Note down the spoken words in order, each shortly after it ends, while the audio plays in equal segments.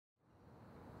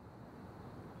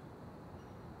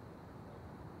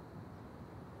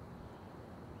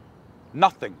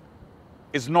Nothing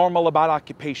is normal about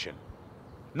occupation.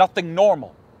 Nothing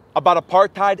normal about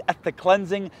apartheid, ethnic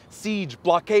cleansing, siege,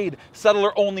 blockade,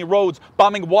 settler-only roads,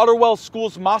 bombing water wells,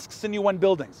 schools, mosques, and UN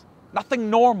buildings. Nothing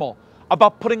normal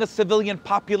about putting a civilian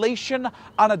population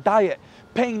on a diet,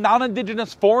 paying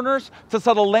non-indigenous foreigners to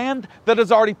settle land that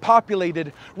is already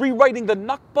populated, rewriting the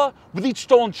Nakba with each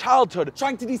stolen childhood,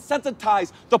 trying to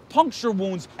desensitize the puncture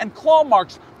wounds and claw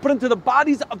marks put into the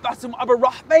bodies of Bassem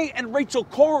Abarahmeh and Rachel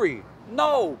Corrie.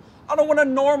 No, I don't want to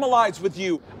normalize with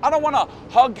you. I don't want to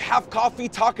hug, have coffee,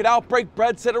 talk it out, break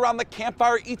bread, sit around the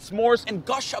campfire, eat s'mores, and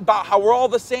gush about how we're all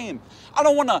the same. I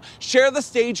don't want to share the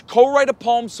stage, co-write a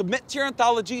poem, submit to your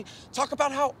anthology, talk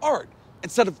about how art,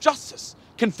 instead of justice,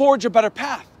 can forge a better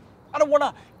path. I don't want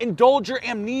to indulge your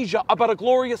amnesia about a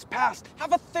glorious past,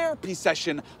 have a therapy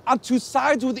session on two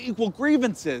sides with equal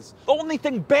grievances. The only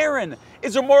thing barren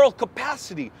is your moral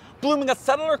capacity, blooming a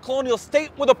settler colonial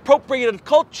state with appropriated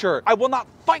culture. I will not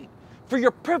fight for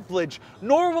your privilege,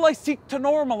 nor will I seek to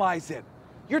normalize it.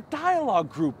 Your dialogue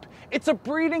group, it's a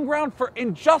breeding ground for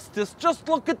injustice. Just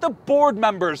look at the board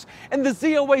members and the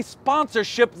ZOA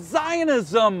sponsorship.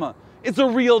 Zionism is a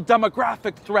real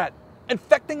demographic threat,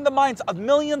 infecting the minds of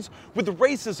millions with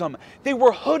racism. They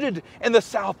were hooded in the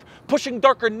South, pushing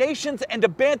darker nations into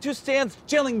Bantustans,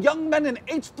 jailing young men in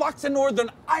H blocks in Northern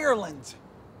Ireland.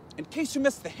 In case you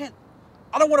missed the hint,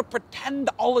 I don't want to pretend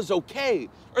all is okay,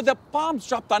 or that bombs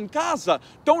dropped on Gaza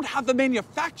don't have the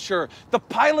manufacturer, the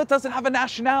pilot doesn't have a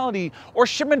nationality, or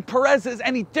Shimon Peres is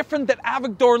any different than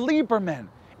Avigdor Lieberman.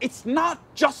 It's not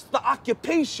just the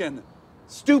occupation,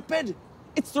 stupid.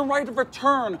 It's the right of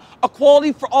return,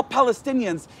 equality for all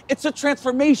Palestinians. It's a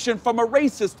transformation from a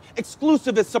racist,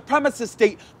 exclusivist, supremacist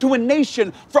state to a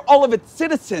nation for all of its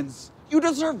citizens. You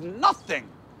deserve nothing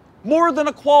more than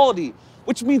equality,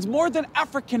 which means more than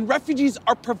African refugees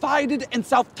are provided in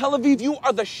South Tel Aviv. You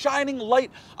are the shining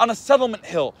light on a settlement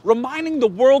hill, reminding the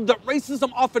world that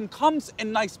racism often comes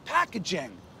in nice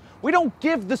packaging. We don't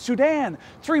give the Sudan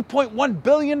 $3.1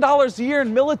 billion a year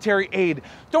in military aid,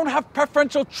 don't have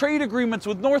preferential trade agreements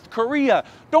with North Korea,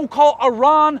 don't call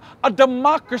Iran a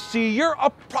democracy. You're a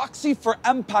proxy for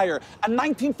empire, a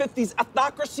 1950s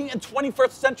ethnocracy in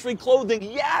 21st century clothing.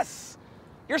 Yes,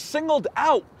 you're singled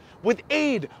out with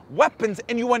aid, weapons,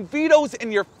 and UN vetoes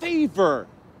in your favor.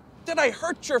 Did I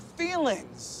hurt your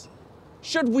feelings?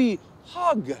 Should we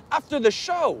hug after the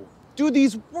show? Do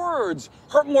these words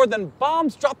hurt more than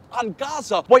bombs dropped on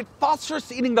Gaza, white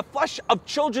phosphorus eating the flesh of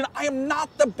children? I am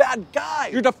not the bad guy.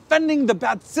 You're defending the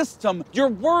bad system. Your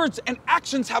words and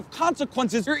actions have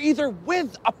consequences. You're either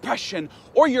with oppression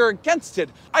or you're against it.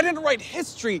 I didn't write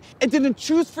history and didn't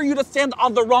choose for you to stand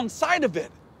on the wrong side of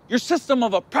it. Your system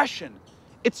of oppression,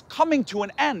 it's coming to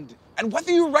an end. And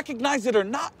whether you recognize it or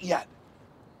not yet,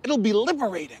 it'll be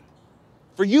liberating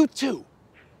for you too.